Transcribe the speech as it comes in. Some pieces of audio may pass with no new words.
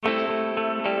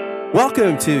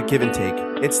Welcome to Give and Take.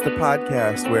 It's the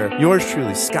podcast where yours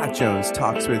truly, Scott Jones,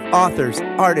 talks with authors,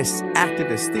 artists,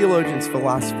 activists, theologians,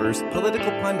 philosophers,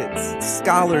 political pundits,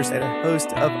 scholars, and a host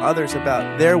of others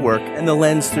about their work and the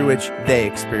lens through which they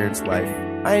experience life.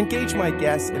 I engage my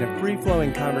guests in a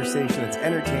free-flowing conversation that's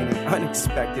entertaining,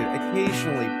 unexpected,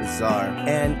 occasionally bizarre,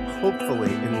 and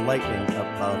hopefully enlightening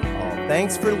above all.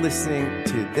 Thanks for listening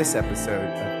to this episode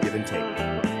of Give and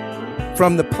Take.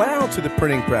 From the plow to the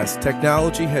printing press,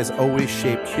 technology has always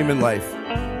shaped human life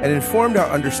and informed our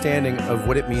understanding of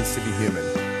what it means to be human.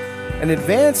 And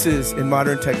advances in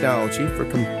modern technology, from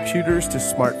computers to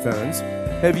smartphones,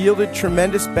 have yielded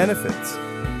tremendous benefits.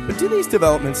 But do these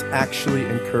developments actually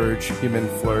encourage human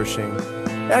flourishing?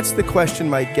 That's the question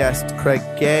my guest, Craig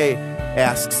Gay,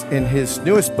 asks in his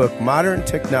newest book, Modern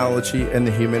Technology and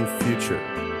the Human Future.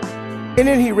 In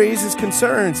it, he raises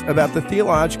concerns about the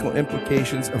theological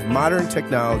implications of modern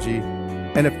technology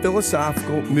and of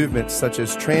philosophical movements such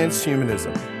as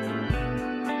transhumanism.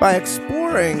 By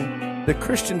exploring the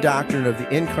Christian doctrine of the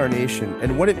incarnation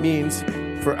and what it means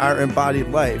for our embodied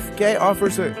life, Gay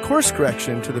offers a course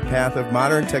correction to the path of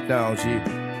modern technology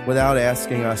without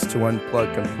asking us to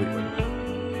unplug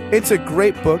completely. It's a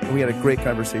great book, and we had a great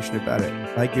conversation about it.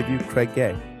 I give you Craig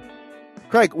Gay.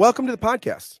 Craig, welcome to the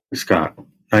podcast. Scott,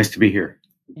 nice to be here.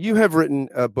 You have written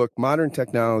a book, Modern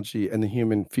Technology and the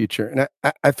Human Future. And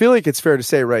I feel like it's fair to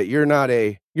say, right, you're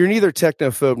neither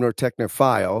technophobe nor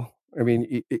technophile. I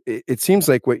mean, it seems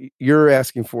like what you're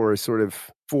asking for is sort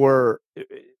of for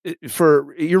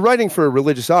you're writing for a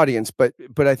religious audience, but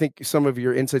I think some of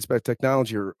your insights about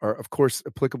technology are of course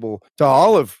applicable to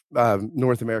all of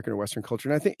North American or Western culture.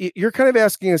 And I think you're kind of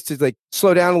asking us to like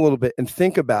slow down a little bit and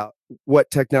think about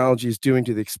what technology is doing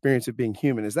to the experience of being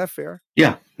human. Is that fair?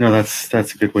 Yeah, no, that's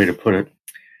a good way to put it.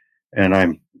 And I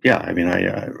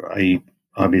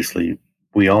obviously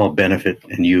we all benefit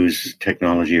and use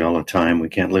technology all the time. We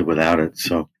can't live without it.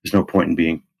 So there's no point in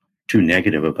being too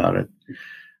negative about it.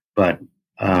 But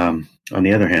on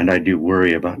the other hand, I do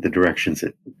worry about the directions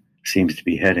it seems to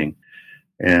be heading.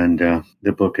 And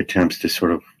the book attempts to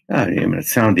sort of,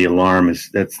 sound the alarm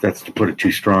that's to put it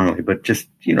too strongly, but just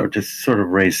sort of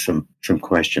raise some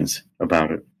questions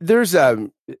about it. There's a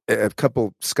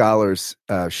couple scholars,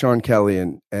 Sean Kelly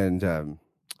and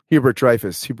Hubert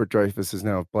Dreyfus. Hubert Dreyfus is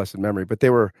now of blessed memory, but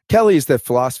Kelly is the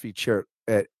philosophy chair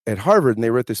at Harvard, and they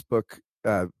wrote this book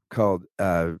called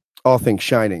All Things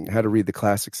Shining, How to Read the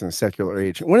Classics in a Secular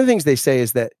Age. One of the things they say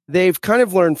is that they've kind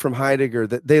of learned from Heidegger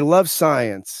that they love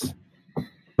science,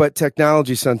 but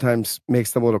technology sometimes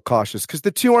makes them a little cautious because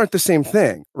the two aren't the same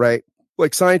thing, right?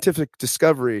 Like scientific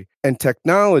discovery and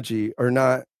technology are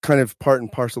not kind of part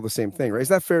and parcel of the same thing, right? Is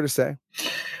that fair to say?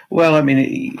 Well, I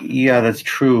mean, yeah, that's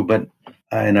true. But,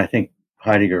 and I think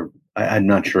Heidegger, I'm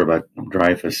not sure about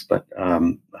Dreyfus, but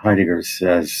Heidegger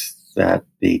says that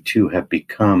the two have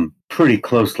become pretty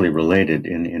closely related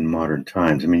in modern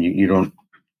times. I mean, you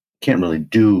can't really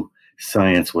do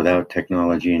science without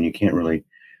technology, and you can't really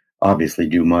obviously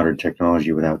do modern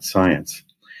technology without science.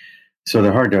 So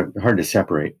they're hard to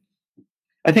separate.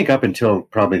 I think up until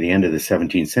probably the end of the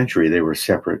 17th century, they were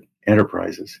separate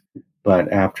enterprises.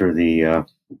 But after the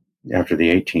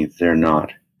 18th, they're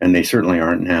not, and they certainly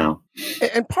aren't now.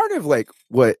 And part of like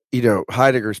what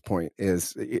Heidegger's point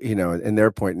is, and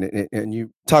their point, and you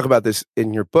talk about this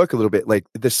in your book a little bit, like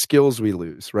the skills we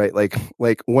lose, right? Like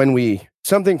when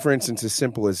something, for instance, as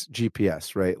simple as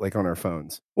GPS, right? Like on our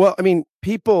phones. Well, I mean,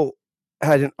 people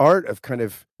had an art of kind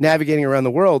of navigating around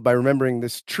the world by remembering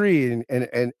this tree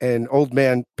and Old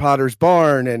Man Potter's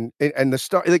barn and the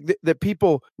star. Like the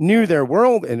people knew their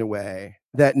world in a way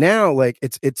that now, like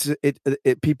it's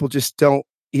people just don't.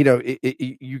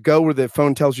 You go where the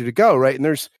phone tells you to go, right?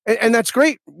 And that's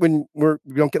great when we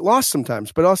don't get lost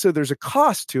sometimes, but also there's a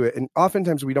cost to it. And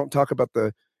oftentimes we talk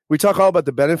all about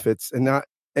the benefits and not.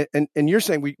 And you're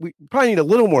saying we probably need a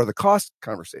little more of the cost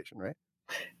conversation, right?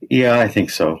 Yeah, I think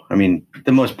so. I mean,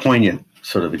 the most poignant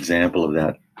sort of example of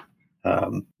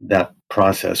that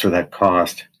process or that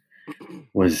cost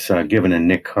was given in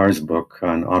Nick Carr's book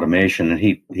on automation, and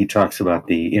he talks about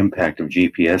the impact of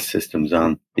GPS systems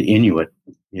on the Inuit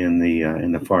in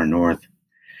the far north,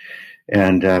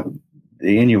 and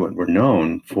the Inuit were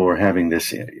known for having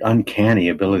this uncanny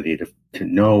ability to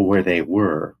know where they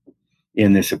were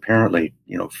in this apparently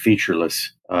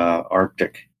featureless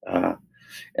Arctic.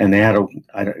 And they had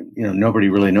nobody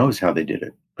really knows how they did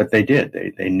it, but they did.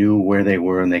 They knew where they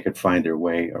were and they could find their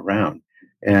way around.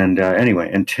 And anyway,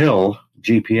 until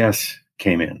GPS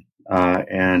came in,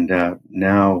 and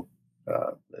now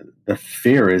the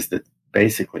fear is that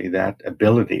basically that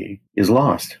ability is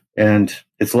lost, and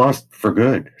it's lost for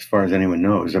good, as far as anyone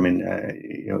knows. I mean,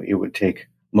 it would take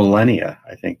millennia,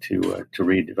 I think, to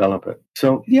redevelop it.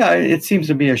 So yeah, it seems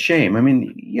to be a shame. I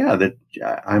mean, yeah, that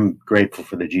I'm grateful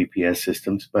for the GPS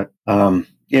systems, but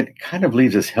it kind of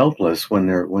leaves us helpless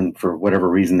when for whatever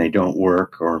reason they don't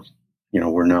work, or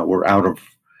we're out of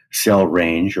cell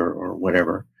range or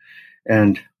whatever.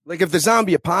 And like if the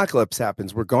zombie apocalypse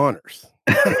happens, we're goners.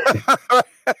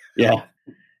 Yeah.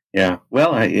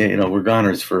 Well, we're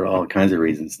goners for all kinds of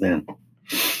reasons then.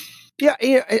 Yeah,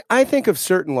 I think of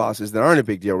certain losses that aren't a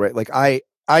big deal, right? Like I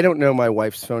don't know my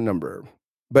wife's phone number,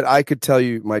 but I could tell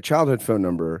you my childhood phone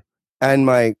number and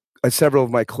my several of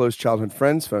my close childhood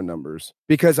friends' phone numbers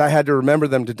because I had to remember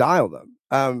them to dial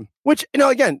them. Which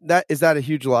again, is that a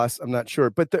huge loss? I'm not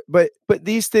sure, but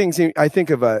these things I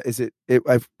think of. Is it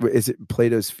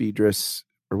Plato's Phaedrus,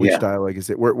 or which dialogue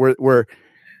is it? Where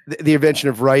the invention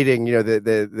of writing,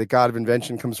 the god of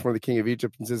invention comes from the king of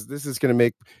Egypt and says, this is going to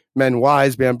make men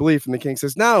wise beyond belief. And the king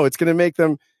says, no, it's going to make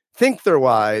them think they're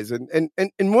wise. And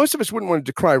most of us wouldn't want to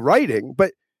decry writing,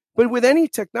 but with any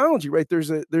technology, right, there's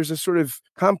a sort of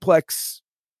complex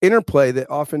interplay that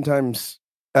oftentimes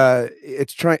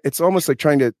it's almost like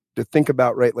trying to think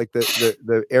about, right, like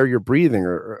the air you're breathing,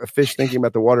 or a fish thinking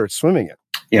about the water it's swimming in.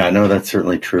 Yeah, no, that's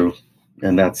certainly true.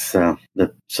 And that's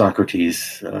the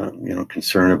Socrates,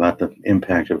 concern about the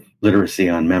impact of literacy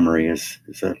on memory is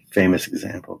a famous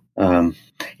example. I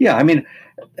mean,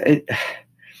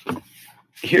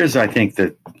 here's, I think,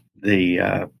 that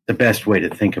the best way to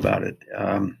think about it.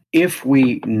 If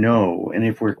we know and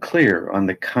if we're clear on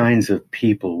the kinds of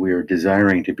people we are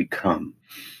desiring to become,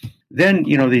 then,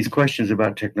 these questions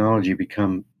about technology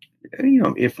become,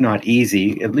 if not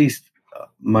easy, at least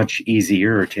much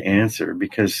easier to answer,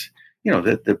 because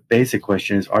the basic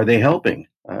question is, are they helping?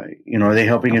 Are they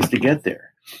helping us to get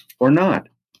there or not?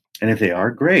 And if they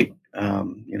are, great.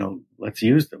 Let's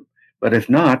use them. But if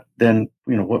not, then,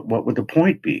 what would the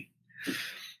point be?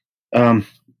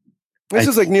 This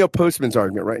is like Neil Postman's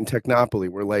argument, right, in Technopoly,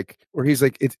 where he's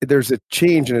like, there's a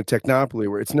change in a Technopoly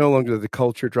where it's no longer the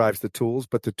culture drives the tools,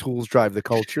 but the tools drive the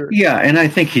culture. Yeah, and I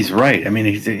think he's right. I mean,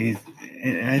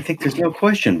 I think there's no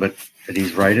question, but that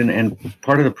he's right. And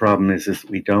part of the problem is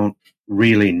we don't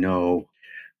really know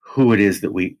who it is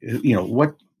that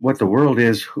what the world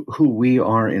is, who we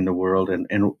are in the world, and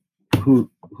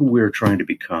who we're trying to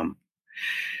become.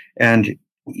 And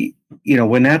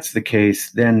when that's the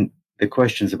case, then the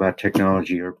questions about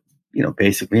technology are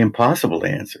basically impossible to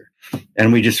answer,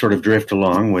 and we just sort of drift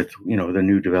along with the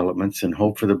new developments and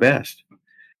hope for the best.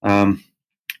 And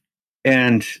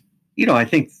I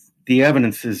think the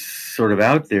evidence is sort of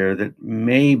out there that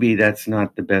maybe that's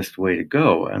not the best way to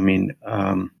go. I mean,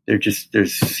 there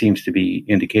seems to be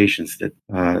indications that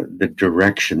the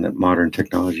direction that modern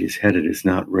technology is headed is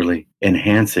not really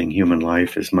enhancing human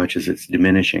life as much as it's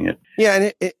diminishing it.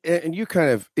 Yeah, and you kind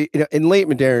of, in late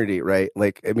modernity, right?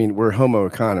 Like, I mean, we're homo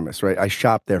economists, right? I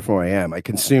shop, therefore I am. I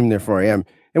consume, therefore I am.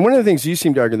 And one of the things you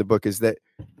seem to argue in the book is that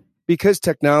because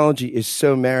technology is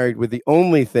so married with the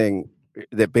only thing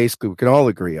that basically we can all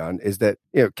agree on is that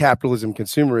capitalism,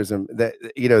 consumerism,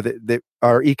 that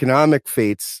our economic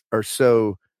fates are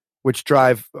so, which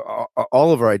drive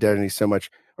all of our identities so much,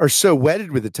 are so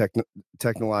wedded with the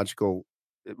technological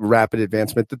rapid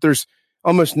advancement that there's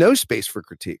almost no space for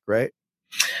critique, right?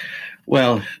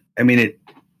 Well, I mean,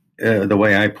 the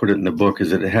way I put it in the book is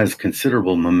that it has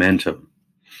considerable momentum,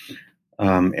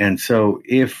 and so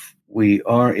if we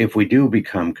do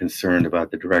become concerned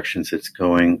about the directions it's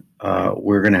going,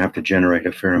 we're going to have to generate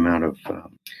a fair amount of.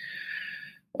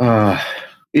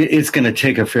 It's going to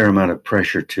take a fair amount of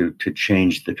pressure to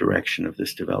change the direction of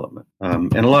this development,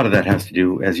 and a lot of that has to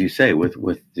do, as you say, with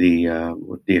the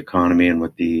economy and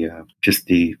with the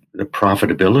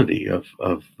profitability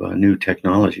of new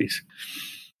technologies.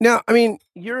 Now, I mean,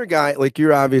 you're a guy, like,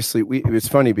 you're obviously, it's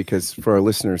funny because for our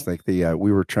listeners, like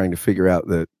we were trying to figure out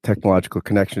the technological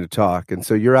connection to talk. And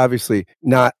so you're obviously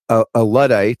not a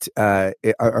Luddite.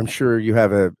 I'm sure you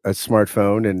have a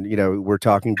smartphone and, we're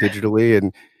talking digitally.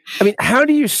 And I mean, how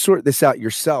do you sort this out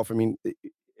yourself? I mean,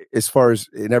 as far as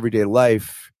in everyday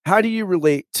life, how do you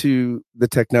relate to the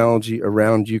technology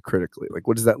around you critically? Like,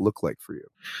 what does that look like for you?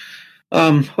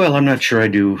 Well, I'm not sure I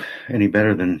do any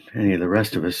better than any of the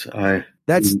rest of us.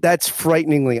 That's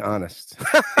frighteningly honest.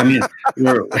 I mean,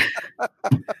 we're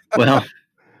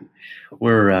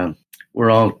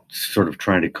all sort of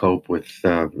trying to cope with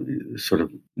sort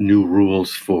of new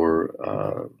rules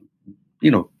for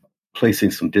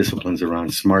placing some disciplines around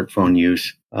smartphone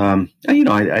use. I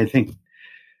think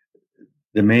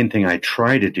the main thing I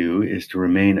try to do is to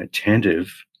remain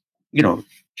attentive,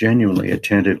 genuinely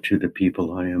attentive to the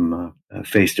people I am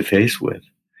face to face with.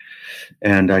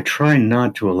 And I try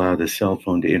not to allow the cell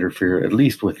phone to interfere, at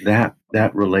least with that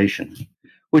relation,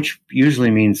 which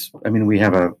usually means, I mean, we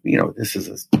have this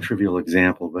is a trivial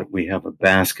example, but we have a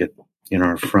basket in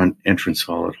our front entrance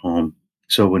hall at home.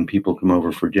 So when people come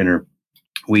over for dinner,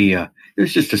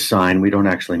 there's just a sign. We don't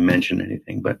actually mention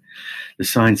anything, but the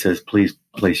sign says, please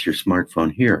place your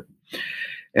smartphone here.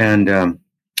 And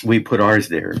we put ours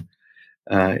there.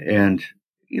 And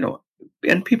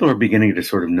people are beginning to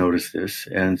sort of notice this.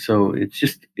 And so it's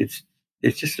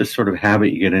just a sort of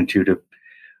habit you get into to,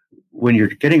 when you're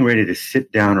getting ready to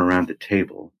sit down around the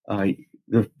table,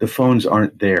 the phones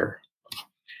aren't there,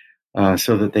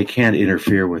 so that they can't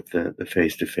interfere with the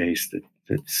face-to-face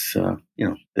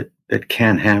that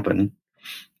can happen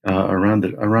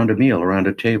around a meal, around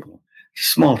a table. It's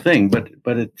a small thing, but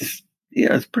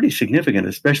it's pretty significant,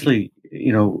 especially,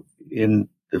 in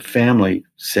the family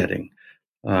setting.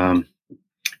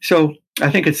 So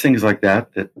I think it's things like that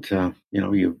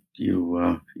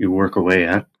you work away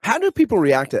at. How do people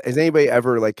react to it? Is anybody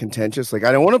ever like contentious? Like,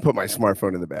 I don't want to put my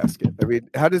smartphone in the basket. I mean,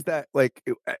 how does that, like,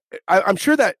 I'm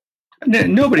sure that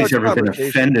nobody's ever been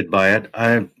offended by it.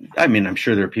 I mean, I'm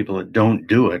sure there are people that don't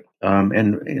do it.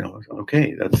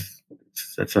 Okay,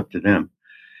 that's up to them.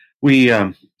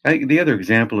 I think the other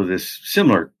example of this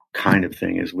similar kind of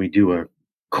thing is we do a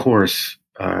course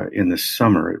in the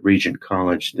summer at Regent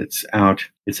College that's out.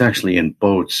 It's actually in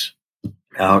boats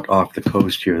out off the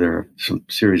coast here. There are some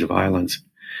series of islands.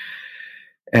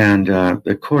 And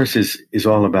the course is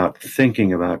all about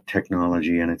thinking about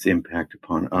technology and its impact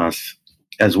upon us,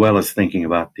 as well as thinking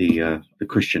about the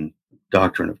Christian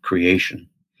doctrine of creation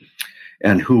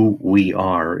and who we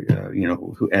are,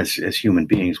 as human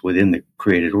beings within the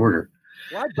created order.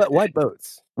 Why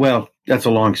boats? Well, that's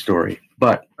a long story,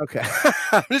 but okay,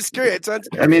 I'm just curious.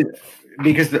 I mean,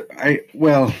 because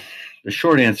the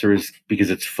short answer is because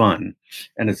it's fun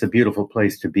and it's a beautiful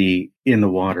place to be in the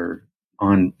water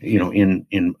on,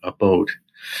 in a boat.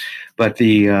 But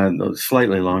the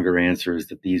slightly longer answer is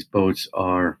that these boats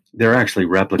they're actually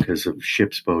replicas of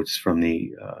ship's boats from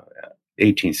the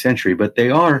 18th century, but they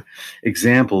are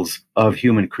examples of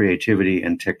human creativity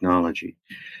and technology.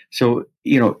 So,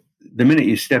 the minute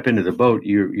you step into the boat,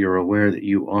 you're aware that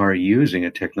you are using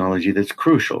a technology that's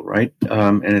crucial, right?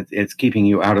 And it's keeping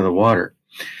you out of the water.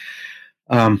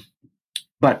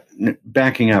 But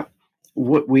backing up,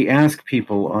 what we ask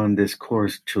people on this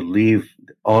course to leave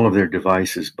all of their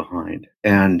devices behind.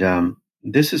 And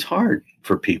this is hard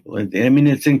for people. I mean,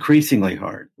 it's increasingly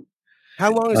hard.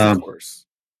 How long is the course?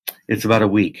 It's about a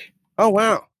week. Oh,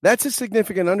 wow. That's a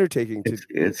significant undertaking.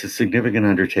 It's a significant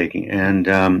undertaking. And,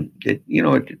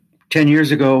 10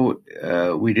 years ago,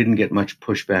 we didn't get much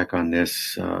pushback on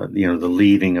this, the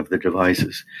leaving of the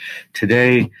devices.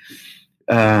 Today,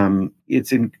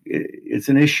 it's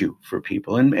an issue for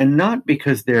people, and not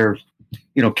because they're,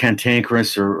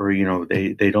 cantankerous or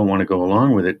they don't want to go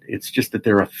along with it. It's just that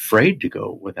they're afraid to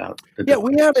go without the devices.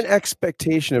 We have an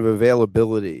expectation of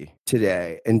availability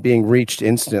today and being reached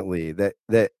instantly that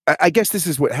I guess this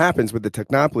is what happens with the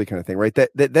technopoly kind of thing, right? That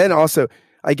then also,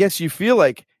 I guess you feel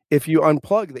like if you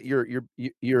unplug that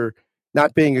you're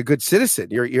not being a good citizen.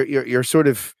 You're sort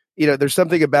of, there's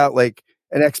something about like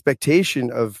an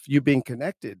expectation of you being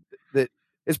connected that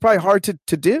is probably hard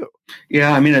to do.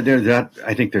 Yeah, I mean, there's that.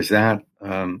 I think there's that.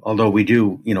 Although we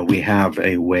do, we have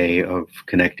a way of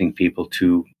connecting people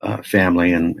to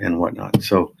family and whatnot.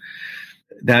 So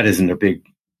that isn't a big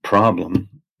problem.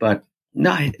 But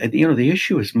no, the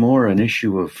issue is more an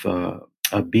issue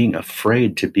of being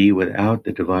afraid to be without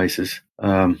the devices.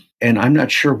 And I'm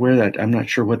not sure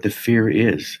what the fear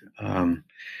is.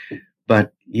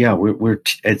 But yeah,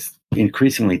 it's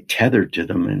increasingly tethered to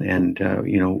them. And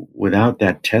without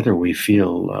that tether, we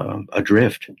feel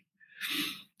adrift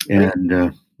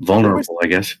and vulnerable, I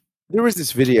guess. There was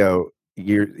this video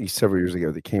several years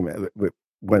ago that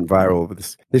went viral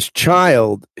with this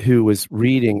child who was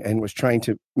reading and was trying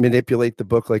to manipulate the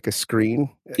book like a screen.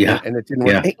 Yeah. And it didn't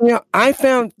work. Yeah. And, I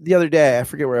found the other day, I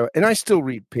forget where and I still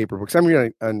read paper books. I'm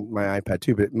reading on my iPad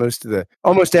too, but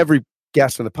almost every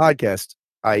guest on the podcast,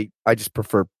 I just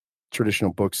prefer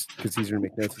traditional books because it's easier to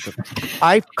make notes and stuff.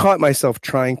 I've caught myself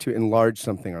trying to enlarge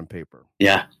something on paper.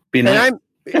 Yeah.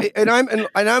 And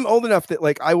I'm old enough that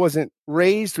like I wasn't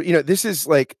raised, this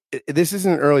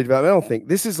isn't an early developmental thing.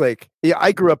 This is like,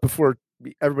 I grew up before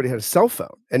everybody had a cell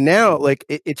phone, and now like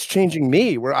it's changing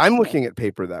me where I'm looking at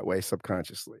paper that way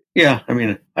subconsciously. Yeah. I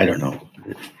mean, I don't know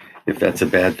if that's a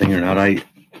bad thing or not. I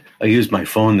used my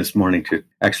phone this morning to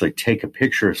actually take a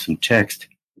picture of some text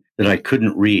that I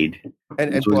couldn't read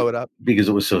and blow it up because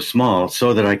it was so small,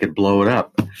 so that I could blow it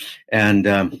up. And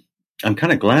I'm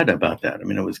kind of glad about that. I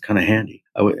mean, it was kind of handy.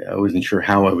 I wasn't sure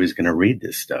how I was going to read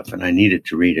this stuff, and I needed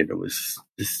to read it. It was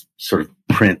this sort of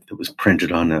print that was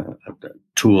printed on a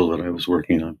tool that I was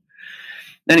working on.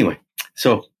 Anyway,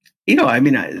 so, I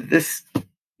mean, this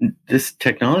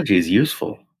technology is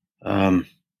useful. And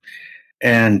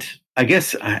I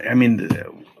guess, I mean,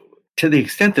 to the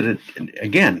extent that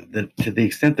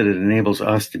it enables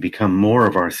us to become more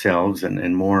of ourselves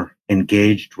and more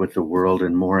engaged with the world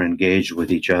and more engaged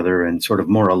with each other and sort of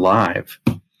more alive,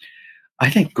 I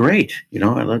think great.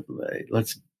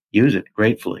 Let's use it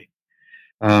gratefully.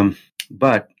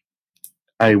 But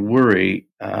I worry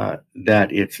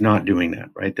that it's not doing that,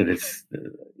 right? That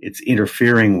it's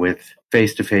interfering with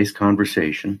face-to-face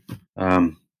conversation,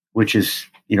 which is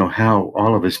how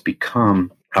all of us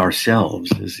become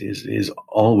ourselves is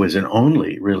always and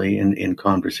only really in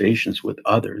conversations with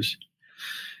others.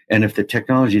 And if the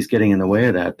technology is getting in the way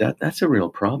of that's a real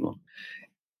problem.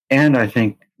 And I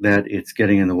think that it's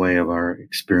getting in the way of our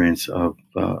experience of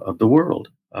the world,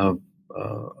 of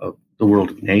the world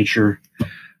of nature.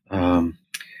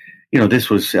 This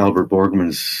was Albert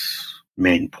Borgman's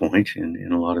main point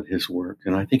in a lot of his work,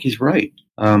 and I think he's right.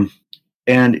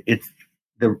 And it's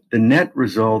the net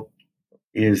result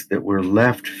is that we're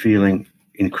left feeling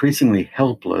increasingly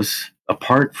helpless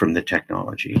apart from the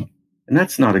technology. And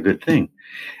that's not a good thing.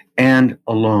 And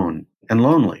alone and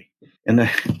lonely. And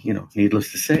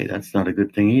needless to say, that's not a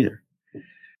good thing either.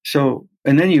 So,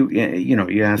 and then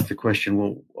you ask the question,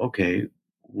 well, okay,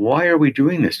 why are we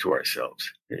doing this to ourselves?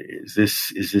 Is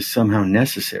this somehow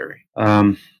necessary?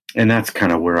 And that's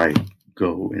kind of where I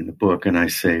go in the book. And I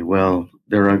say, well,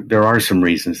 there are some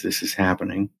reasons this is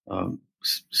happening.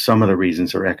 Some of the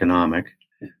reasons are economic,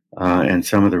 and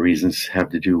some of the reasons have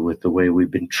to do with the way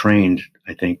we've been trained,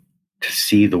 I think, to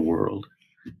see the world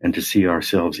and to see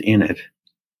ourselves in it.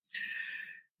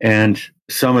 And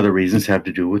some of the reasons have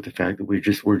to do with the fact that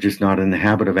we're just not in the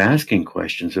habit of asking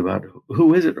questions about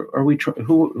who is it? Are we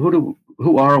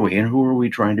who are we and who are we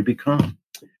trying to become?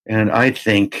 And I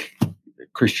think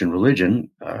Christian religion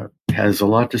has a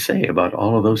lot to say about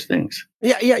all of those things.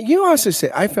 Yeah. You also say,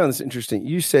 I found this interesting.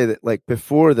 You say that like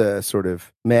before the sort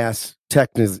of mass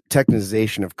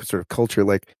technization of sort of culture,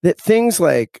 like that things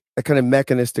like a kind of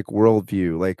mechanistic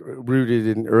worldview, like rooted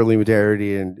in early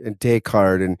modernity and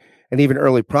Descartes and even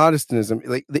early Protestantism,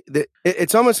 like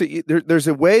it's almost there's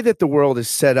a way that the world is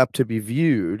set up to be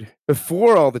viewed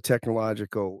before all the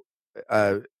technological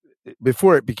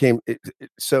before it became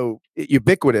so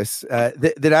ubiquitous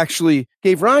that actually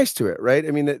gave rise to it, right?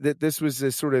 I mean, that this was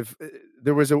a sort of,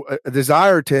 there was a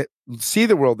desire to see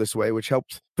the world this way, which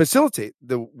helped facilitate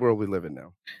the world we live in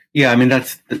now. Yeah, I mean,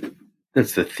 that's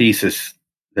the thesis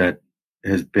that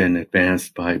has been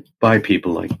advanced by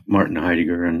people like Martin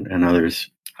Heidegger and others.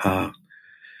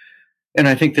 And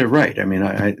I think they're right. I mean,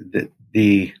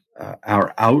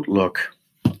 our outlook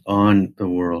on the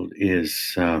world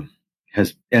is,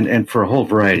 has for a whole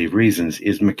variety of reasons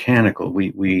is mechanical.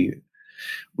 We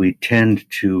tend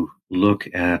to look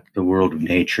at the world of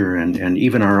nature and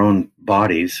even our own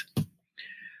bodies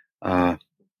on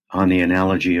the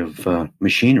analogy of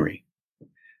machinery.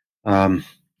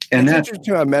 And it's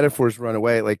interesting how metaphors run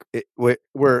away. Like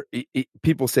where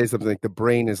people say something like the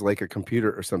brain is like a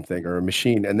computer or something or a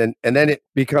machine, and then it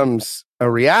becomes a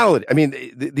reality. I mean,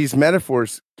 these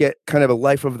metaphors get kind of a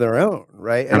life of their own,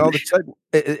 right? And all of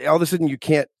a sudden, you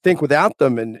can't think without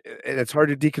them, and it's hard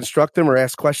to deconstruct them or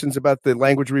ask questions about the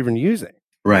language we're even using.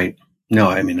 Right. No,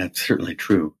 I mean that's certainly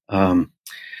true.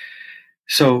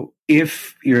 So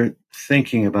if you're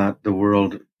thinking about the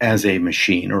world as a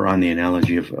machine, or on the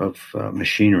analogy of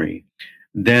machinery,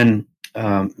 then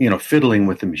fiddling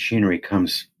with the machinery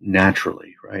comes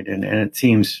naturally, right? And it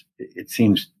seems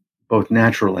both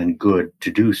natural and good to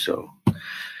do so.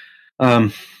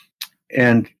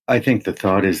 And I think the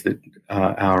thought is that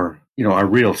our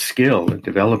real skill at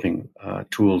developing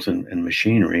tools and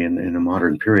machinery in the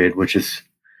modern period, which is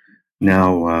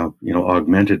now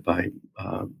augmented by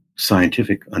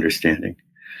scientific understanding,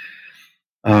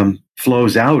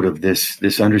 flows out of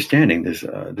this understanding,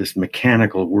 this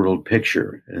mechanical world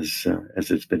picture,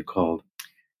 as it's been called.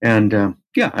 And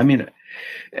I mean,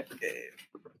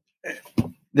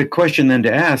 the question then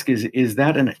to ask is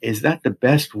that the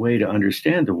best way to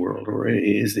understand the world, or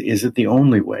is it the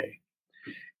only way?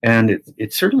 And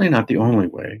it's certainly not the only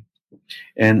way.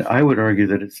 And I would argue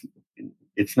that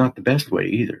it's not the best way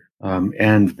either.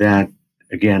 And that,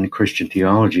 again, Christian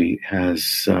theology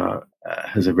has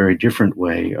a very different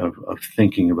way of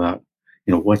thinking about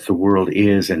what the world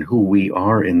is and who we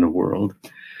are in the world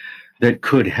that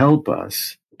could help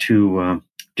us to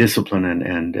discipline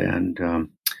and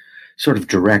sort of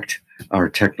direct our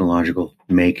technological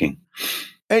making.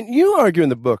 And you argue in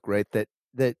the book, right, that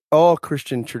all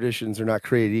Christian traditions are not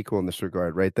created equal in this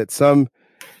regard, right? That some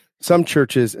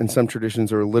churches and some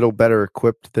traditions are a little better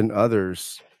equipped than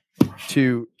others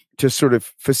to sort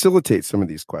of facilitate some of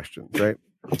these questions, right?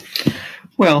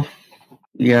 Well,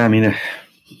 yeah, I mean,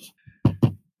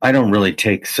 I don't really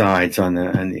take sides in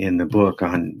the book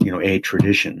on a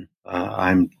tradition.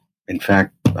 I'm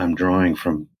drawing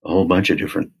from a whole bunch of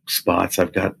different spots.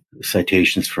 I've got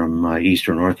citations from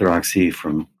Eastern Orthodoxy,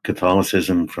 from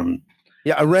Catholicism, from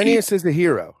Irenaeus is the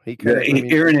hero.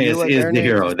 Irenaeus is the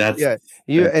hero.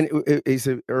 And he's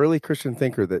an early Christian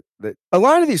thinker that a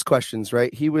lot of these questions,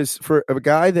 right? He was, for a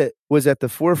guy that was at the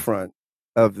forefront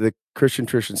of the Christian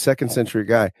tradition, 2nd century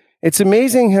guy. It's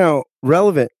amazing how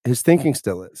relevant his thinking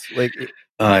still is. Like,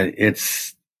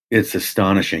 it's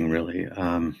astonishing, really.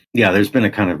 There's been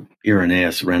a kind of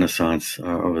Irenaeus renaissance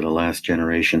over the last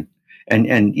generation,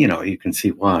 and you can see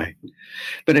why.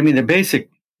 But I mean, the basic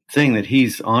thing that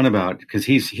he's on about, because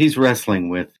he's wrestling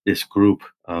with this group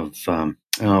of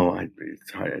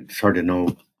it's hard to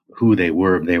know who they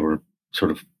were. They were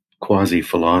sort of quasi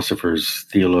philosophers,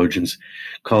 theologians,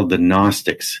 called the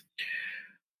Gnostics.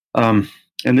 And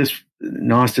this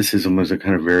Gnosticism was a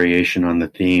kind of variation on the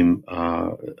theme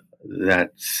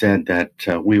that said that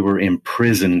we were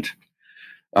imprisoned,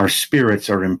 our spirits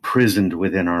are imprisoned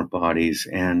within our bodies,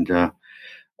 and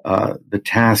the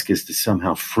task is to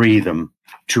somehow free them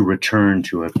to return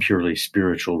to a purely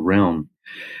spiritual realm.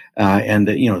 And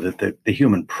that the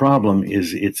human problem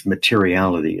is its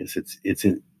materiality, is its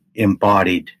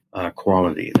embodied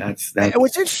quality. That's and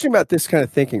what's interesting about this kind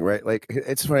of thinking, right? Like,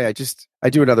 it's funny. I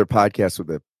do another podcast with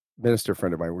a minister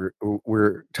friend of mine.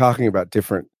 We're talking about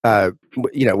different,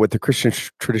 what the Christian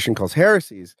tradition calls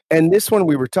heresies. And this one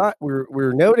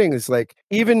we're noting is like,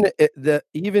 even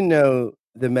though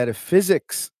the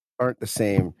metaphysics aren't the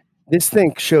same, this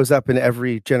thing shows up in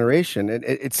every generation. And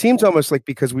it seems almost like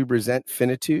because we resent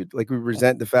finitude, like we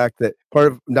resent the fact that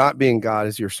part of not being God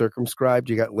is you're circumscribed,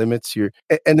 you got limits,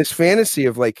 and this fantasy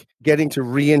of like getting to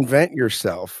reinvent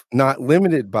yourself, not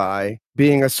limited by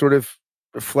being a sort of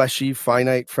fleshy,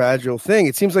 finite, fragile thing.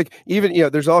 It seems like even,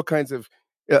 there's all kinds of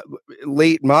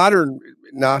late modern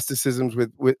Gnosticisms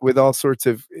with all sorts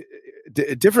of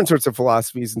different sorts of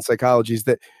philosophies and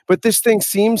psychologies but this thing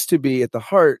seems to be at the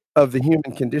heart of the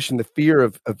human condition, the fear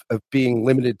of being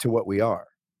limited to what we are.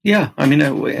 Yeah, I mean,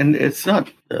 and it's not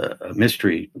a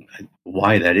mystery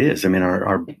why that is. I mean,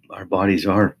 our bodies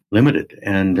are limited,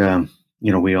 and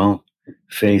we all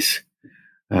face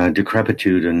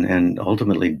decrepitude and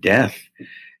ultimately death,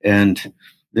 and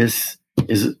this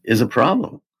is a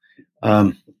problem.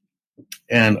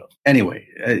 And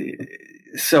anyway,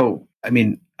 so I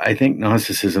mean, I think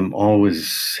Gnosticism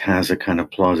always has a kind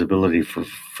of plausibility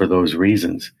for those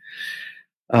reasons.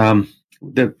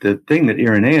 The thing that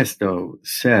Irenaeus, though,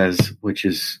 says, which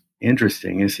is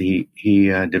interesting, is he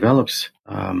develops,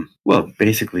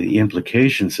 basically the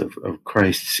implications of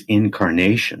Christ's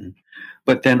incarnation,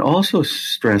 but then also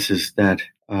stresses that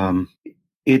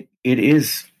it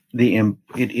is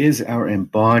our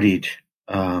embodied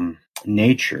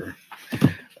nature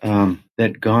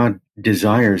that God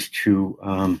desires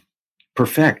to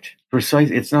perfect. Precise.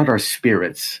 It's not our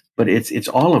spirits, but it's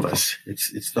all of us.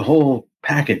 It's the whole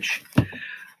package,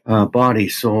 body,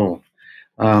 soul,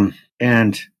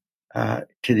 and to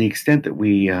the extent that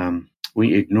we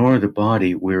ignore the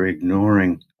body, we're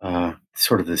ignoring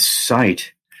sort of the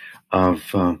sight of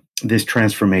this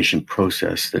transformation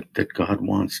process that God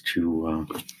wants to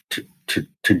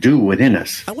do within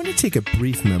us. I want to take a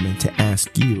brief moment to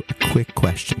ask you a quick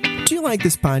question. Do you like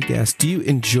this podcast? Do you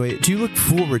enjoy it? Do you look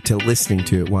forward to listening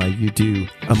to it while you do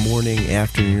a morning,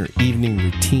 afternoon, or evening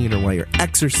routine, or while you're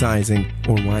exercising,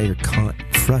 or while you're caught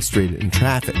frustrated in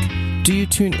traffic? Do you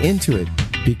tune into it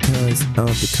because of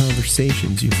the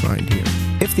conversations you find here?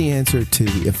 If the answer to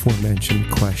the aforementioned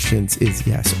questions is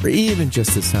yes, or even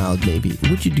just a solid maybe,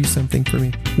 would you do something for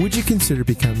me? Would you consider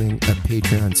becoming a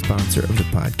Patreon sponsor of the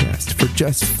podcast for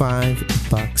just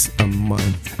 $5 a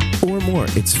month or more?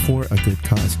 It's for a good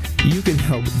cause. You can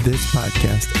help this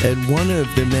podcast and one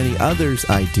of the many others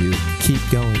I do keep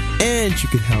going, and you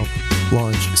can help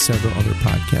launch several other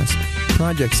podcast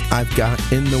projects I've got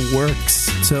in the works.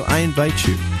 So I invite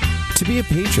you to be a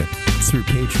patron through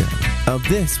Patreon of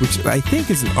this, which I think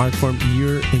is an art form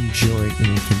you're enjoying and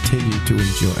will continue to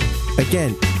enjoy.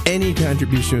 Again, any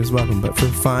contribution is welcome, but for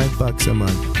 $5 a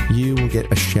month, you will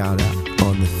get a shout out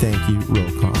on the thank you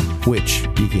roll call, which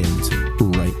begins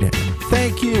right now.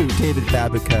 Thank you, David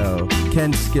Babico,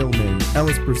 Ken Skillman,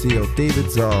 Ellis Brazil, David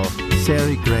Zoll,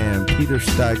 Sari Graham, Peter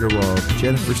Steigerwald,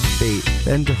 Jennifer Spate,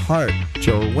 Ben DeHart,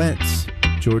 Joel Wentz,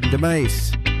 Jordan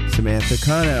DeMice, Samantha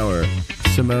Conauer,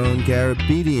 Simone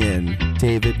Garabedian,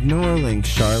 David Norling,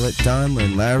 Charlotte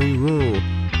Donlin, Larry Rule,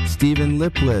 Stephen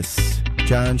Lipless,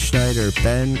 John Schneider,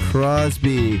 Ben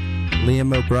Crosby,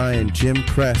 Liam O'Brien, Jim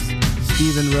Press,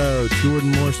 Stephen Rowe,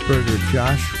 Jordan Morseberger,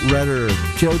 Josh Redder,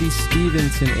 Jody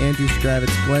Stevenson, Andrew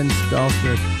Stravitz, Glenn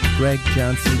Stallsmith, Greg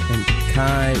Johnson, and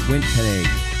Kai Wintpennig.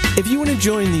 If you want to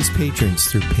join these patrons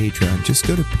through Patreon, just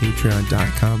go to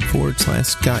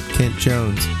patreon.com/Scott Kent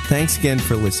Jones. Thanks again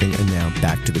for listening, and now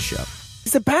back to the show.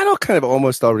 Is the battle kind of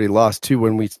almost already lost, too,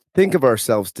 when we think of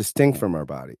ourselves distinct from our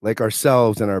body, like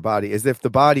ourselves and our body, as if the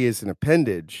body is an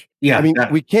appendage? Yeah. I mean,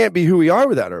 we can't be who we are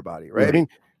without our body, right? I mean,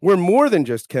 we're more than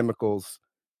just chemicals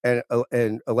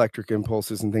and electric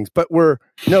impulses and things, but we're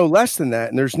no less than that.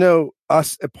 And there's no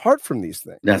us apart from these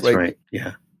things. That's like, right.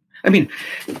 Yeah. I mean,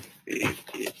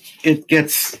 it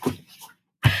gets,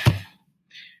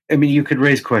 I mean, you could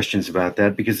raise questions about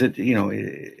that because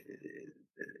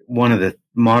one of the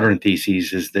modern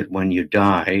theses is that when you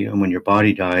die and when your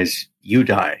body dies, you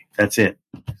die. That's it.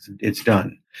 It's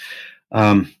done.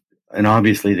 And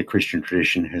obviously the Christian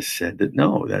tradition has said that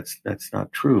no, that's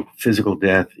not true. Physical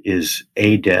death is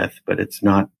a death, but it's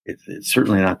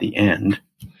certainly not the end.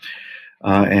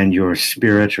 And your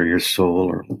spirit or your soul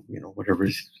or, whatever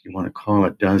you want to call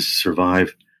it does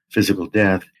survive physical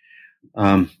death.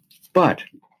 But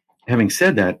having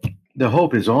said that, the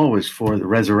hope is always for the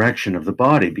resurrection of the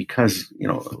body because,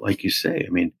 like you say, I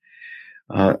mean,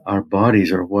 our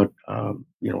bodies are what, are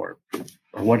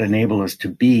what enable us to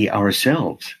be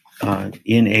ourselves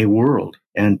in a world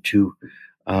and to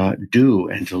do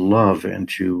and to love and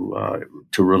to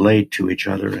relate to each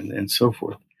other and so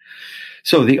forth.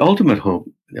 So the ultimate hope,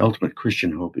 the ultimate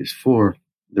Christian hope is for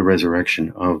the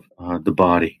resurrection of the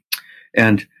body.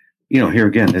 And, here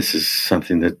again, this is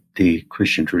something that the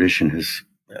Christian tradition has,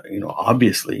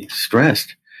 obviously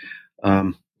stressed.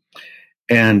 And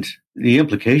the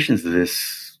implications of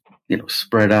this,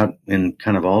 spread out in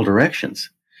kind of all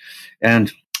directions.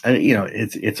 And,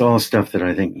 it's all stuff that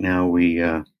I think now we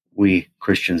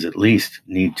Christians at least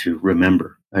need to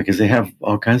remember because they have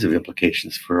all kinds of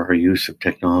implications for our use of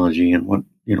technology and what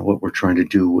we're trying to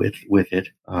do with it.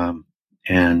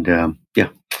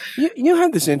 You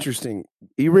had this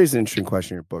you raised an interesting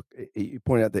question in your book. You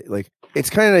point out that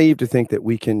it's kind of naive to think that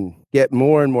we can get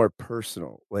more and more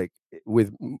personal,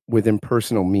 with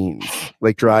impersonal means,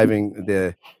 like driving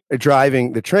the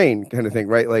train kind of thing,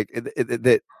 right?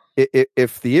 That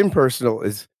if the impersonal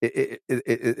is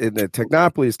in the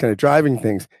technopoly is kind of driving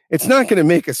things, it's not going to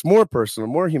make us more personal,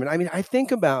 more human. I mean, I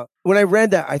think about when I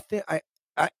read that, I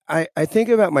think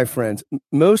about my friends,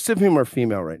 most of whom are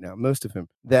female right now, most of whom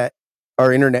that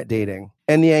are internet dating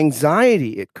and the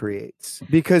anxiety it creates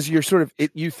because you're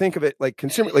you think of it like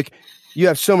consumer, like you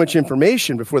have so much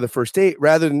information before the first date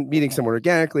rather than meeting someone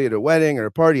organically at a wedding or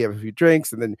a party, you have a few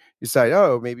drinks and then you decide,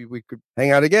 oh, maybe we could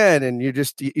hang out again. And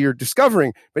you're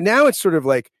discovering, but now it's sort of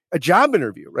like a job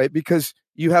interview, right? Because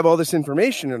you have all this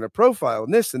information and a profile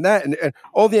and this and that, and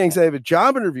all the anxiety of a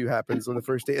job interview happens on the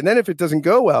first date. And then if it doesn't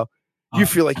go well, you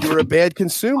feel like you're a bad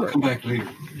consumer. I'll come back later.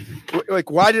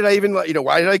 Like, why did I even,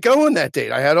 why did I go on that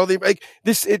date? I had all the,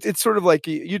 this, it's sort of like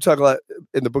you talk a lot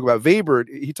in the book about Weber.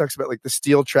 He talks about the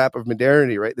steel trap of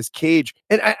modernity, right? This cage.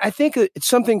 And I think it's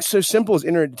something so simple as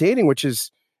internet dating, which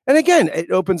is, and again, it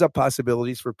opens up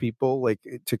possibilities for people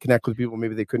to connect with people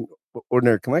maybe they couldn't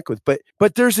ordinarily connect with.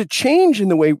 But there's a change in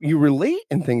the way you relate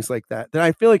and things like that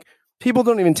I feel like people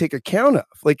don't even take account of.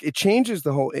 It changes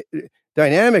the whole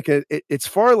dynamic. It's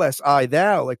far less I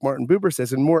thou, like Martin Buber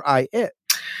says, and more I it.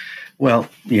 Well,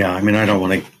 yeah. I mean, I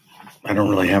don't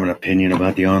really have an opinion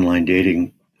about the online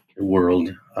dating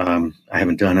world. I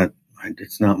haven't done it.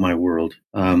 It's not my world.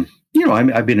 I've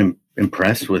been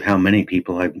impressed with how many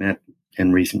people I've met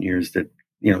in recent years that,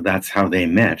 that's how they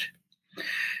met.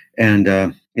 And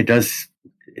it does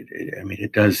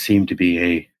seem to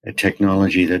be a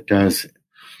technology that does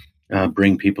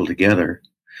bring people together.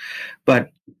 But,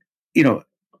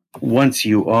 once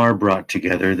you are brought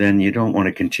together, then you don't want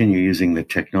to continue using the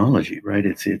technology, right?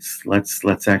 It's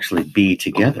let's actually be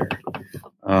together.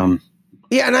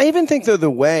 Yeah, and I even think though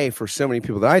the way for so many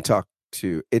people that I talk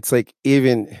to, it's like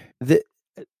even the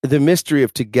mystery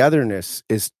of togetherness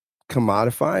is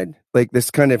commodified, like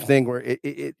this kind of thing where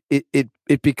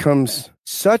it becomes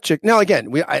such a. Now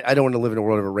again, I don't want to live in a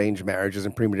world of arranged marriages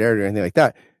and premodernity or anything like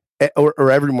that.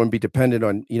 or everyone be dependent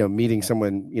on, meeting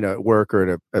someone, at work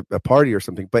or at a party or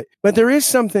something. But there is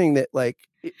something that, like,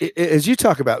 as you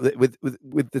talk about with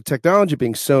the technology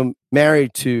being so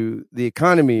married to the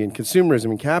economy and consumerism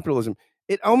and capitalism,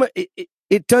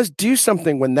 it does do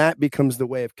something when that becomes the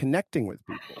way of connecting with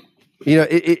people.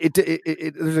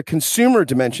 There's a consumer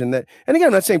dimension that, and again,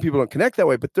 I'm not saying people don't connect that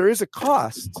way, but there is a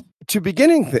cost to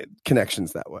beginning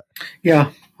connections that way.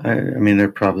 Yeah, I mean, there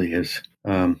probably is.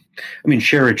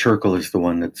 Sherry Turkle is the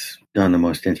one that's done the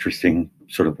most interesting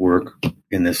sort of work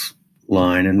in this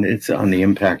line, and it's on the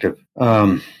impact of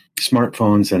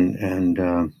smartphones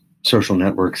and social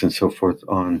networks and so forth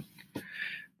on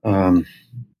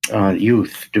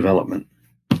youth development.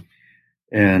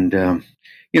 And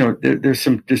there's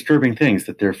some disturbing things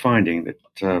that they're finding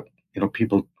that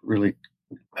people really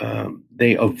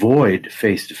they avoid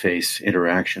face-to-face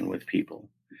interaction with people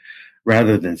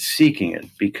rather than seeking it,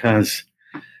 because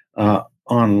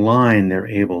online they're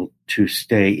able to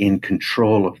stay in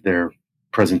control of their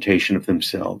presentation of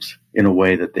themselves in a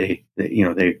way that they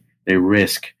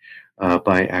risk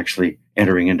by actually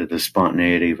entering into the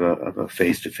spontaneity of a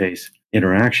face-to-face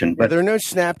interaction. But there are no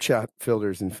Snapchat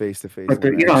filters in face-to-face. But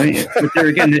there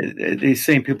again, these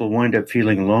same people wind up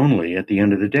feeling lonely at the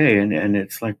end of the day, and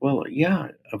it's like, well, yeah,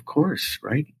 of course,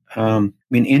 right?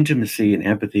 Intimacy and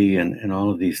empathy and all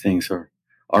of these things are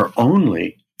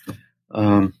only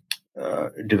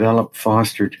developed,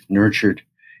 fostered, nurtured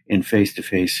in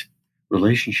face-to-face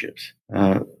relationships.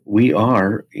 We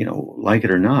are, like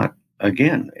it or not,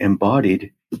 again,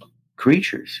 embodied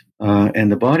creatures, and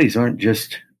the bodies aren't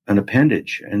just an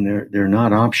appendage, and they're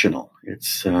not optional.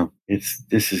 This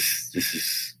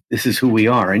is who we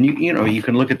are, and you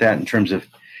can look at that in terms of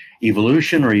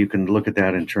evolution, or you can look at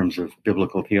that in terms of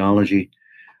biblical theology.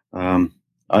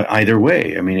 Either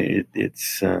way,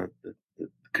 the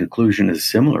conclusion is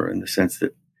similar in the sense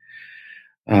that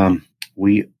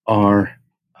we are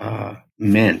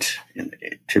meant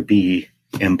to be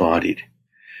embodied.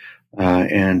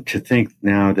 And to think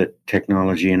now that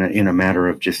technology in a matter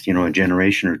of just, a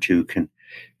generation or two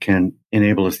can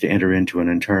enable us to enter into an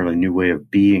entirely new way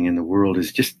of being in the world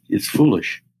it's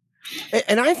foolish.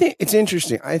 And I think it's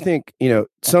interesting. I think,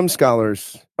 some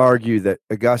scholars argue that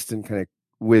Augustine kind of,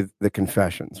 with the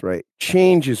Confessions, right,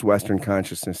 changes Western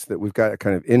consciousness, that we've got a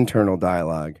kind of internal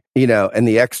dialogue, and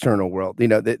the external world,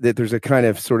 that there's a kind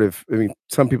of sort of,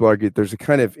 some people argue that there's a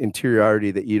kind of interiority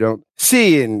that you don't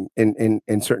see in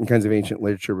certain kinds of ancient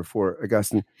literature before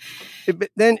Augustine.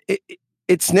 But then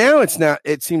it seems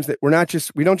that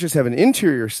we don't just have an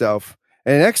interior self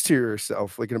and an exterior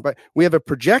self, we have a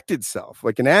projected self,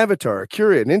 like an avatar, a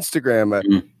curate, an Instagram,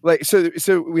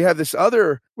 so we have this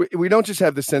other. We don't just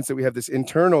have the sense that we have this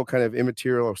internal kind of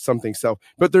immaterial or something self,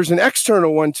 but there's an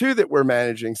external one too that we're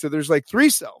managing. So there's like three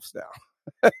selves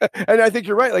now, and I think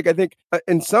you're right. Like, I think,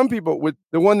 and some people, with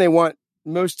the one they want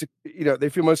most to, they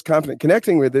feel most confident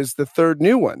connecting with is the third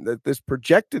new one, that this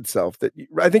projected self that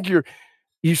I think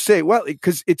you say, well,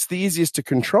 because it's the easiest to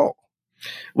control.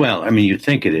 Well, you'd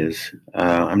think it is.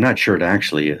 I'm not sure it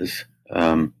actually is.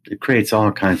 It creates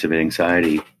all kinds of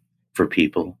anxiety for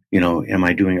people. Am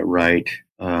I doing it right?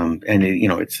 And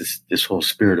it's this whole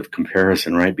spirit of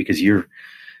comparison, right? Because you're,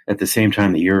 at the same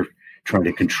time that you're trying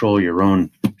to control your own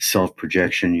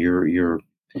self-projection, you're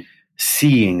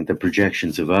seeing the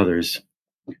projections of others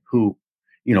who,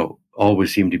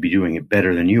 always seem to be doing it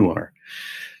better than you are.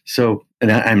 So,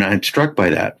 and I'm struck by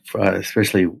that,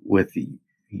 especially with the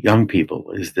young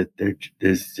people, is that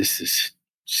there's this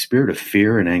spirit of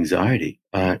fear and anxiety.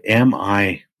 Am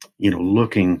I,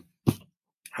 looking,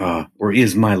 or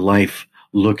is my life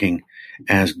looking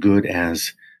as good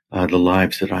as the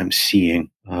lives that I'm seeing,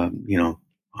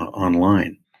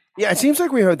 online? Yeah, it seems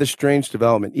like we have this strange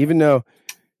development, even though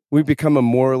we've become a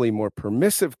morally more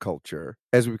permissive culture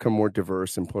as we become more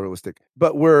diverse and pluralistic.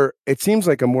 But it seems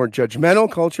like a more judgmental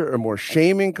culture, a more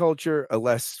shaming culture, a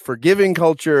less forgiving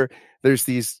culture. There's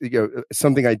these,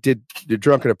 something I did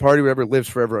drunk at a party, whatever, lives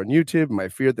forever on YouTube. My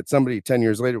fear that somebody 10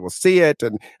 years later will see it.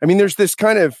 And there's this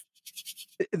kind of,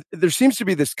 there seems to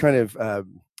be this kind of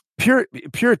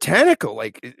puritanical,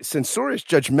 like censorious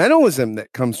judgmentalism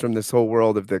that comes from this whole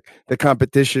world of the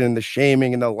competition and the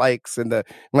shaming and the likes and the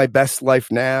my best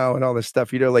life now and all this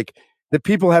stuff. Like the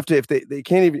people have to, if they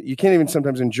can't even, you can't even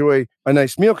sometimes enjoy a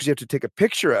nice meal because you have to take a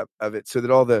picture of it so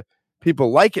that all the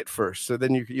people like it first. So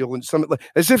then you'll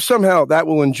as if somehow that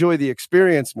will enjoy the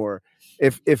experience more.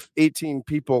 If 18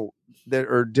 people that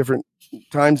are different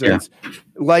time zones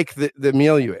like the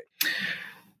meal you ate.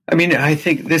 I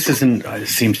think this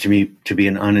seems to me to be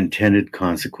an unintended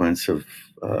consequence of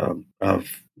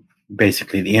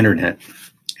basically the internet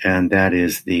and that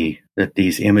is that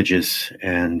these images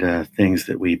and things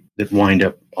that wind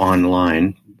up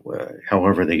online,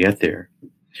 however they get there,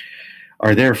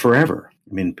 are there forever.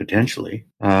 I mean, potentially,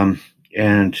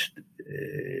 and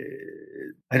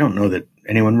I don't know that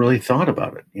anyone really thought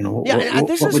about it. You know,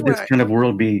 what would this kind of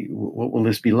world be? What will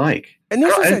this be like? And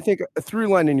this is, I think, a through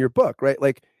line in your book, right?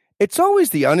 Like, it's always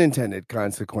the unintended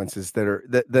consequences that are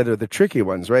the tricky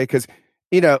ones, right? Because,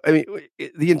 I mean,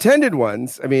 the intended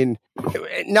ones, I mean,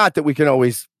 not that we can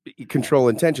always control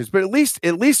intentions, but at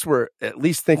least we're at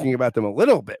least thinking about them a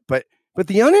little bit. But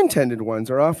the unintended ones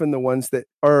are often the ones that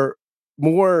are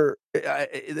more,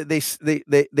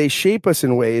 they shape us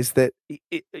in ways that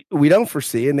we don't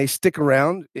foresee, and they stick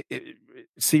around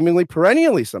seemingly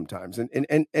perennially sometimes.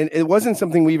 And it wasn't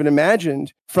something we even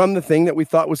imagined from the thing that we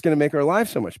thought was going to make our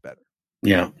lives so much better.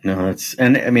 Yeah, no,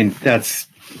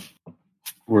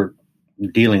 we're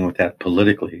dealing with that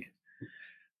politically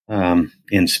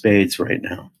in spades right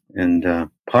now.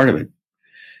 And part of it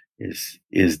is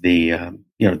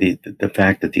the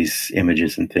fact that these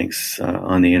images and things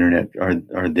on the internet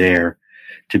are there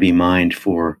to be mined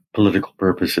for political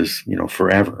purposes,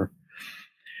 forever.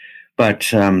 But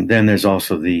then there's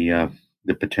also the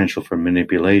potential for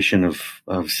manipulation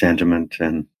of sentiment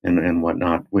and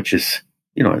whatnot, which is,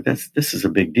 this is a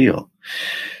big deal.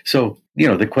 So,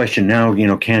 the question now,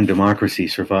 can democracy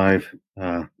survive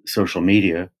social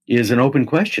media is an open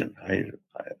question.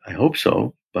 I hope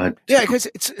so. But yeah, because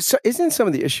isn't some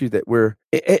of the issue that we're,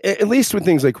 at least with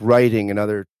things like writing and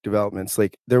other developments,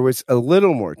 like there was a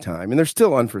little more time, and there's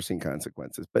still unforeseen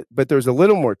consequences, but there's a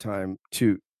little more time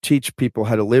to teach people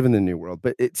how to live in the new world.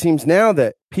 But it seems now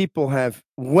that people have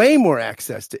way more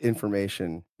access to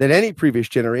information than any previous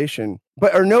generation,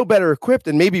 but are no better equipped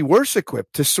and maybe worse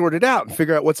equipped to sort it out and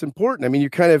figure out what's important. I mean, you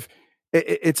kind of,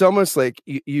 it's almost like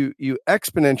you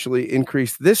exponentially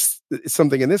increase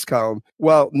something in this column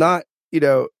while not,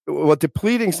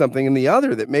 depleting something in the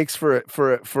other that makes for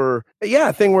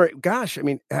a thing where, gosh, I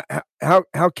mean,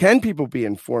 how can people be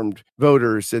informed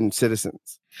voters and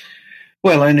citizens?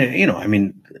 Well, and I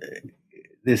mean,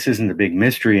 this isn't a big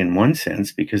mystery in one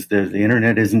sense, because the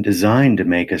internet isn't designed to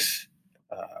make us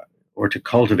or to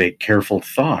cultivate careful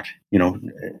thought,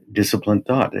 disciplined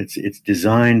thought. It's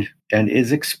designed and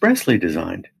is expressly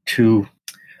designed to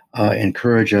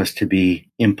encourage us to be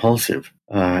impulsive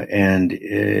and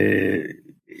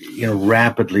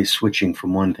rapidly switching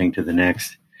from one thing to the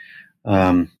next.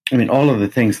 I mean, all of the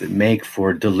things that make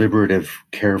for deliberative,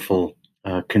 careful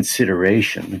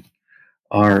consideration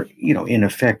are, in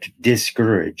effect,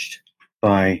 discouraged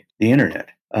by the internet.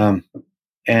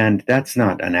 And that's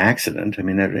not an accident. I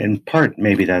mean, in part,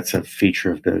 maybe that's a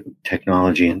feature of the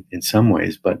technology in some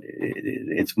ways, but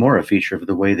it's more a feature of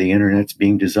the way the internet's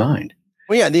being designed.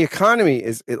 Well, yeah, the economy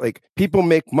is like people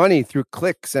make money through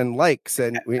clicks and likes,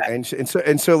 and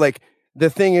so like the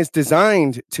thing is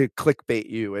designed to clickbait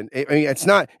you, and I mean it's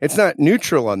not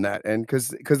neutral on that end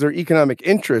because their economic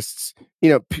interests,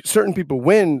 certain people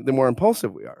win the more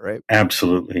impulsive we are, right?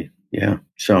 Absolutely, yeah.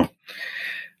 So,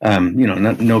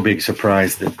 no big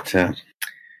surprise that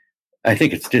I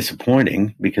think it's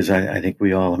disappointing, because I think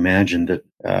we all imagined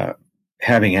that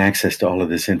having access to all of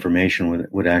this information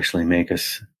would actually make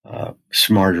us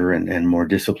smarter and more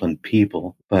disciplined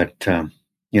people. But,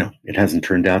 it hasn't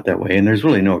turned out that way. And there's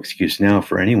really no excuse now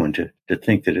for anyone to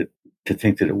think that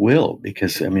it will,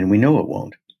 because, I mean, we know it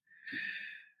won't.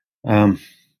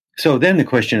 So then the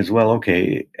question is, well,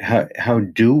 okay, how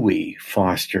do we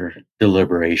foster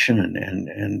deliberation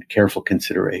and careful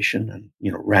consideration and,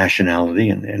 rationality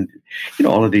and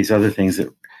all of these other things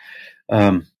that,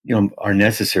 are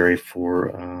necessary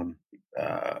for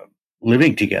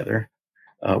living together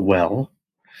well.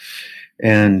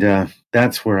 And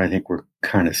that's where I think we're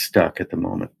kind of stuck at the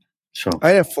moment. So I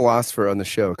had a philosopher on the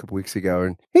show a couple weeks ago,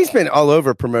 and he's been all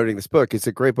over promoting this book. It's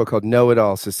a great book called Know It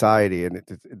All Society, and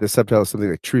the subtitle is something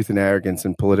like Truth and Arrogance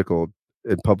in Political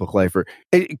and Public Life.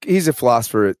 He's a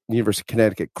philosopher at the University of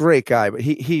Connecticut. Great guy, but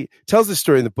he tells the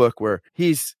story in the book where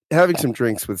he's having some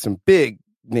drinks with some big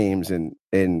names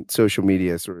in social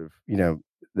media, sort of,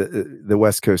 the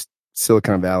West Coast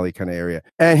Silicon Valley kind of area.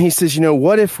 And he says,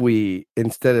 what if we,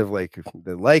 instead of like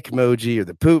the like emoji or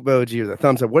the poop emoji or the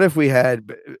thumbs up, what if we had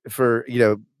for,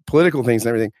 political things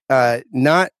and everything,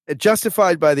 not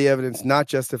justified by the evidence, not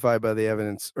justified by the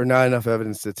evidence, or not enough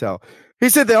evidence to tell. He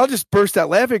said they all just burst out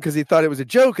laughing because he thought it was a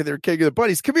joke and they were kidding their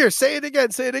buddies. Come here, say it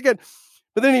again.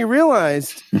 But then he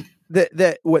realized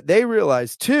that what they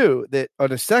realized too, that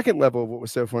on a second level, what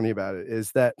was so funny about it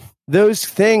is that those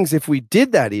things, if we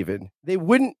did that even, they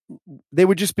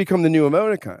would just become the new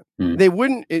emoticon. They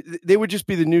would just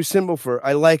be the new symbol for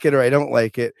I like it or I don't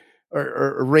like it,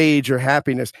 or rage or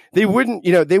happiness, they wouldn't,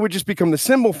 they would just become the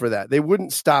symbol for that. They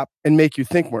wouldn't stop and make you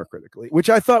think more critically, which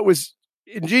I thought was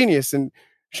ingenious and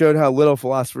showed how little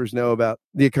philosophers know about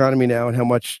the economy now and how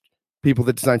much people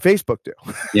that design Facebook do.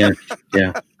 Yeah.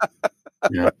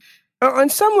 On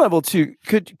some level, too,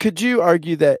 could you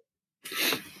argue that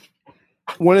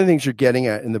one of the things you're getting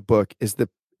at in the book is the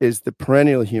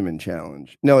perennial human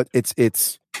challenge? No,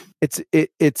 it's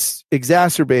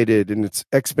exacerbated and it's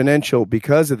exponential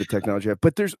because of the technology.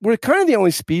 But we're kind of the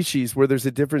only species where there's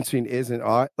a difference between is and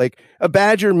ought. Like a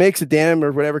badger makes a dam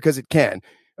or whatever because it can.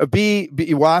 A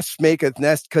wasps make a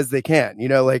nest because they can.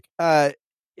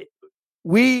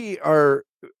 We are,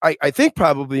 I think,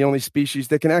 probably the only species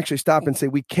that can actually stop and say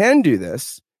we can do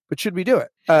this, but should we do it?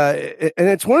 And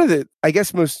it's one of the, I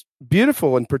guess, most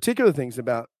beautiful and particular things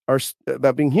about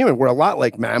being human. We're a lot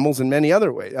like mammals in many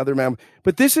other ways,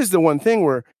 but this is the one thing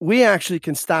where we actually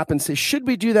can stop and say, should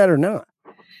we do that or not?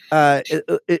 And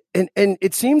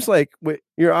it seems like what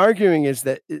you're arguing is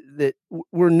that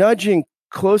we're nudging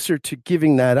closer to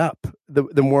giving that up,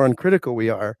 the more uncritical we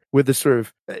are with the sort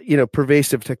of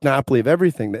pervasive technopoly of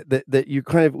everything, that you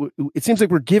kind of, it seems like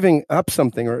we're giving up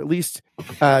something, or at least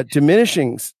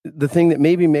diminishing the thing that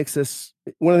maybe makes us,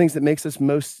 one of the things that makes us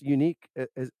most unique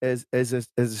as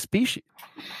a species.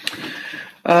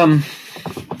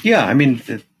 Yeah, I mean,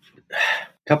 a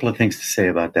couple of things to say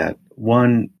about that.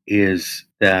 One is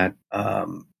that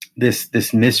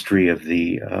this mystery of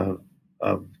the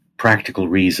of practical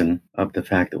reason, of the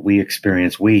fact that we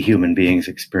human beings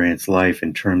experience life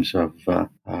in terms of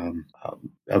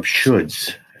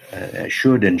shoulds,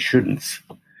 should and shouldn'ts,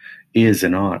 is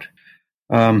and ought.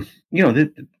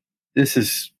 This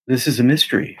is a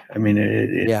mystery. I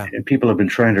mean, people have been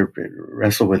trying to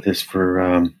wrestle with this for,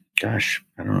 I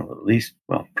don't know, at least,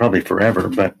 well, probably forever,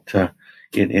 but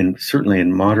certainly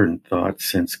in modern thought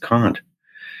since Kant.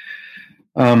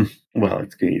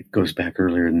 It goes back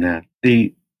earlier than that.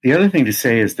 The other thing to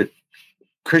say is that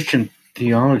Christian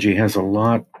theology has a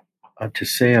lot to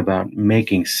say about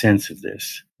making sense of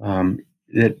this.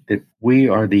 That we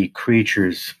are the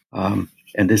creatures, and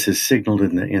this is signaled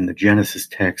in the Genesis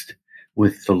text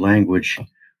with the language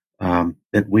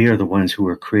that we are the ones who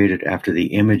are created after the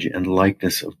image and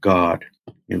likeness of God.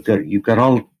 You've got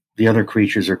all the other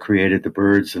creatures are created, the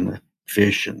birds and the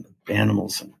fish and the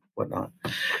animals and whatnot.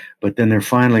 But then there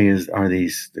finally are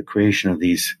the creation of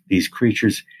these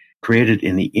creatures created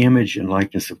in the image and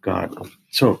likeness of God.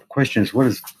 So the question is,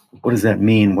 what does that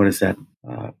mean? What is that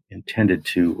intended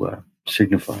to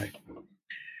signify?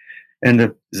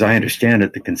 And as I understand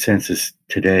it, the consensus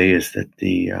today is that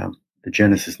the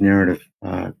Genesis narrative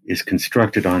is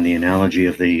constructed on the analogy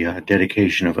of the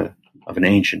dedication of an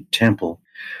ancient temple,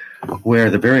 where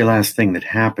the very last thing that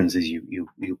happens is you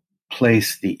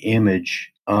place the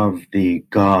image of the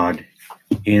God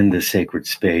in the sacred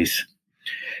space,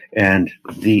 and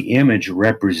the image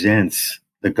represents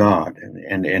the God,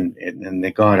 and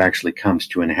the God actually comes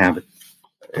to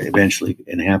eventually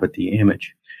inhabit the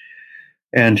image.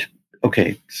 And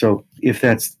okay, so if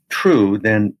that's true,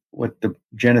 then what the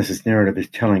Genesis narrative is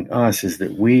telling us is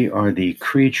that we are the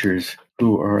creatures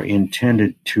who are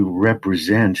intended to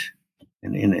represent,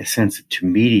 and in a sense to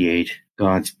mediate,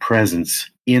 God's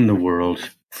presence in the world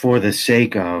for the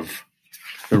sake of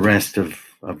the rest of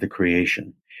the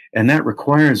creation. And that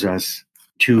requires us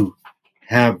to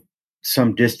have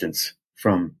some distance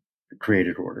from the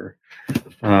created order.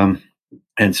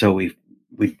 And so we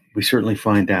certainly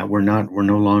find that we're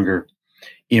no longer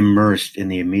immersed in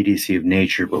the immediacy of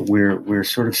nature, but we're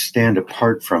sort of stand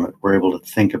apart from it. We're able to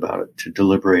think about it, to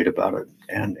deliberate about it,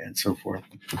 and so forth.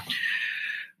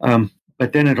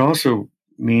 But then it also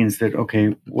means that,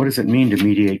 okay, what does it mean to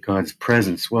mediate God's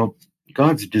presence? Well,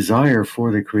 God's desire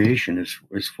for the creation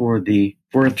is for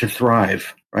it to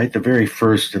thrive, right? The very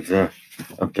first of the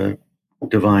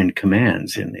divine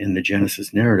commands in the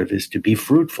Genesis narrative is to be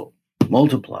fruitful,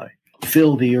 multiply,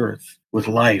 fill the earth with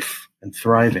life and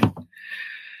thriving.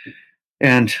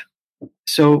 And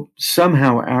so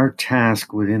somehow our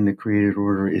task within the created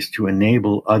order is to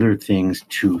enable other things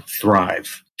to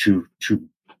thrive, to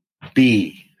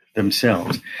be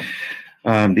themselves.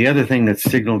 The other thing that's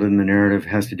signaled in the narrative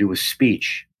has to do with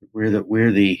speech. We're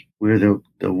the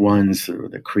ones, or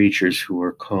the creatures, who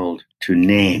are called to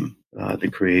name the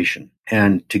creation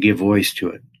and to give voice to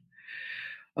it.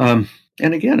 And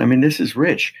again, I mean, this is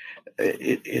rich.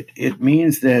 It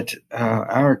means that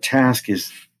our task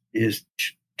is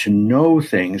to know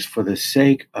things for the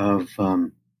sake of,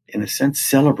 in a sense,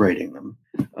 celebrating them,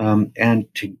 and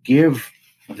to give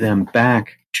them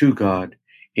back to God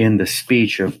in the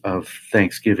speech of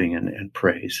thanksgiving and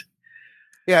praise.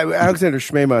 Yeah, Alexander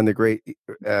Shmeiman, the great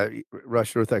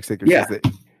Russian Orthodox thinker, says that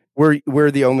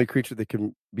we're the only creature that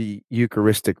can be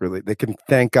Eucharistic, really. That can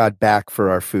thank God back for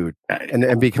our food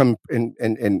and become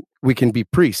and we can be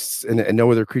priests, and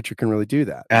no other creature can really do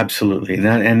that. Absolutely,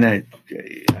 I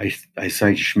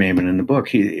cite Shmeiman in the book.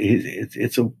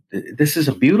 This is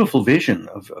a beautiful vision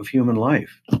of human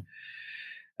life,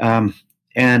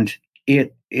 and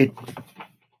it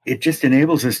just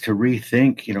enables us to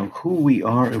rethink, who we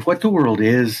are, what the world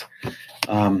is.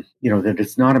 That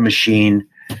it's not a machine.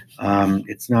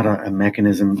 It's not a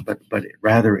mechanism, but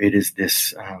rather it is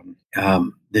this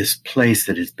place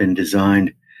that has been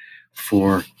designed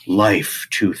for life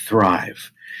to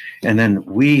thrive, and then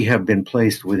we have been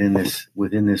placed within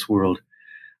this world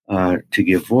to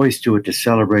give voice to it, to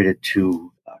celebrate it,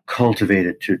 to cultivate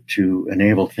it, to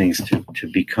enable things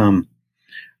to become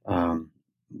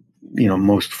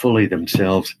most fully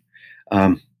themselves.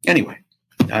 Anyway,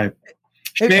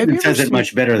 Shmeiman says it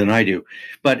much better than I do,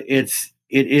 but it's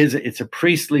a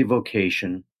priestly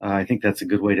vocation. I think that's a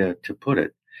good way to put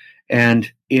it. And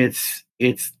it's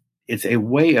a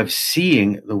way of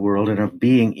seeing the world and of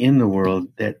being in the world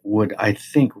that would, I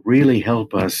think, really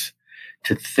help us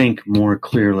to think more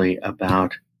clearly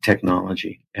about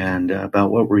technology and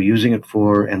about what we're using it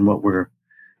for and what where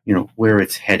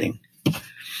it's heading.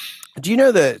 Do you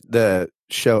know the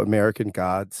show American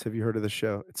Gods? Have you heard of the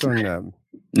show? It's on.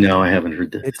 No, I haven't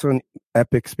heard that. It's on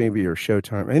Epix, maybe, or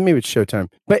Showtime. I think maybe it's Showtime.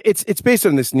 But it's based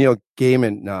on this Neil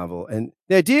Gaiman novel, and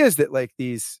the idea is that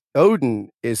Odin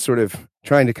is sort of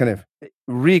trying to kind of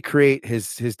recreate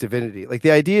his divinity. Like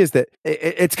the idea is that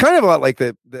it's kind of a lot like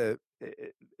the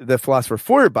philosopher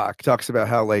Feuerbach talks about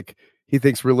how he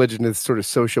thinks religion is sort of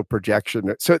social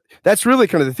projection. So that's really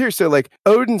kind of the theory. So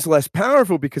Odin's less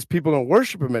powerful because people don't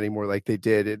worship him anymore like they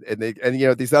did.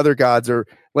 And these other gods are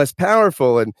less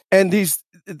powerful. And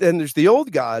then there's the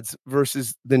old gods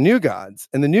versus the new gods.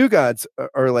 And the new gods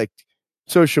are like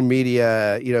social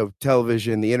media,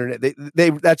 television, the internet. They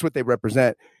that's what they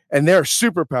represent. And they're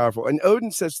super powerful. And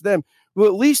Odin says to them, well,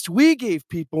 at least we gave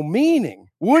people meaning.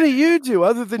 What do you do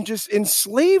other than just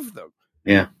enslave them?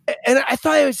 Yeah. And I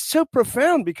thought it was so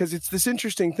profound because it's this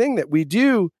interesting thing that we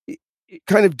do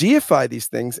kind of deify these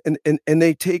things and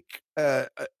they take they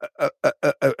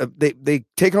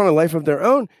take on a life of their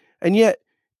own. And yet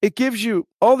it gives you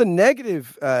all the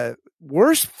negative,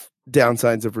 worst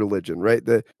downsides of religion, right?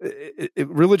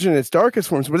 Religion in its darkest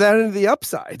forms without any of the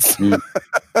upsides,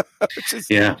 which is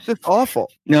just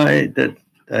awful. No,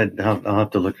 I'll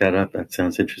have to look that up. That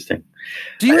sounds interesting.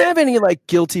 Do you have any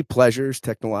guilty pleasures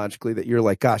technologically that you're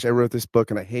gosh, I wrote this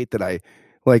book and I hate that I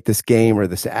like this game or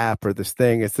this app or this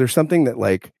thing? Is there something that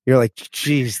you're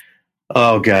geez?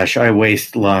 Oh gosh, I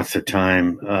waste lots of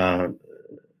time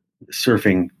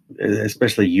surfing,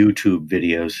 especially YouTube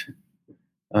videos.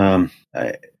 I'm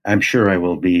sure I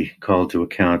will be called to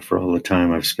account for all the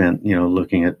time I've spent,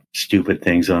 looking at stupid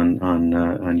things on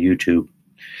YouTube.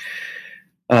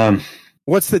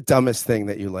 What's the dumbest thing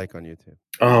that you like on YouTube?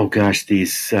 Oh gosh,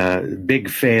 these big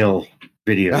fail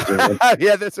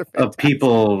videos of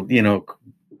people,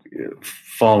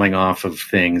 falling off of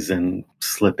things and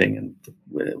slipping and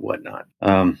whatnot.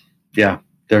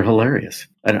 They're hilarious.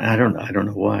 I don't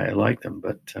know why I like them,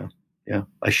 but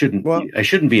I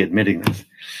shouldn't be admitting this.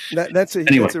 That's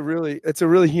a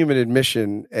really human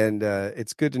admission, and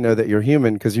it's good to know that you're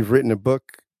human because you've written a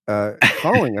book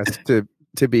calling us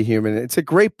to be human. It's a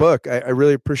great book. I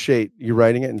really appreciate you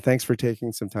writing it, and thanks for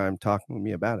taking some time talking with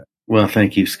me about it. Well,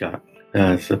 thank you, Scott.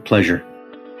 It's a pleasure.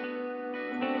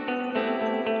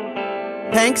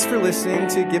 Thanks for listening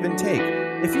to Give and Take.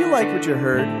 If you like what you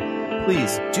heard,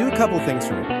 please do a couple things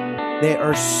for me. They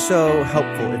are so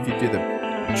helpful if you do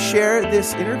them. Share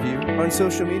this interview on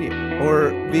social media or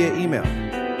via email,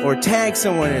 or tag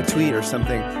someone in a tweet or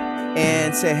something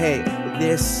and say, hey,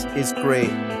 this is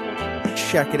great.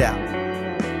 Check it out.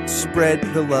 Spread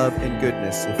the love and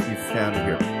goodness if you found it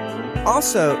here.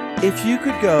 Also, if you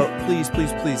could go, please,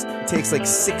 it takes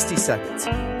 60 seconds.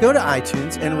 Go to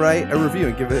iTunes and write a review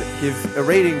and give a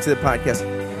rating to the podcast.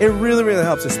 It really, really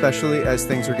helps, especially as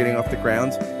things are getting off the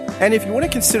ground. And if you want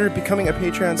to consider becoming a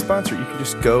Patreon sponsor, you can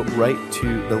just go right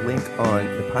to the link on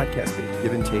the podcast page,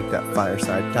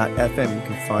 giveandtake.fireside.fm. You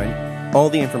can find all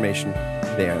the information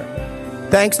there.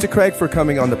 Thanks to Craig for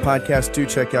coming on the podcast. Do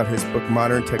check out his book,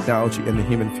 Modern Technology and the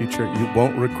Human Future. You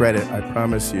won't regret it, I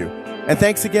promise you. And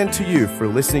thanks again to you for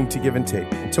listening to Give and Take.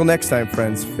 Until next time,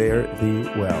 friends, fare thee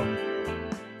well.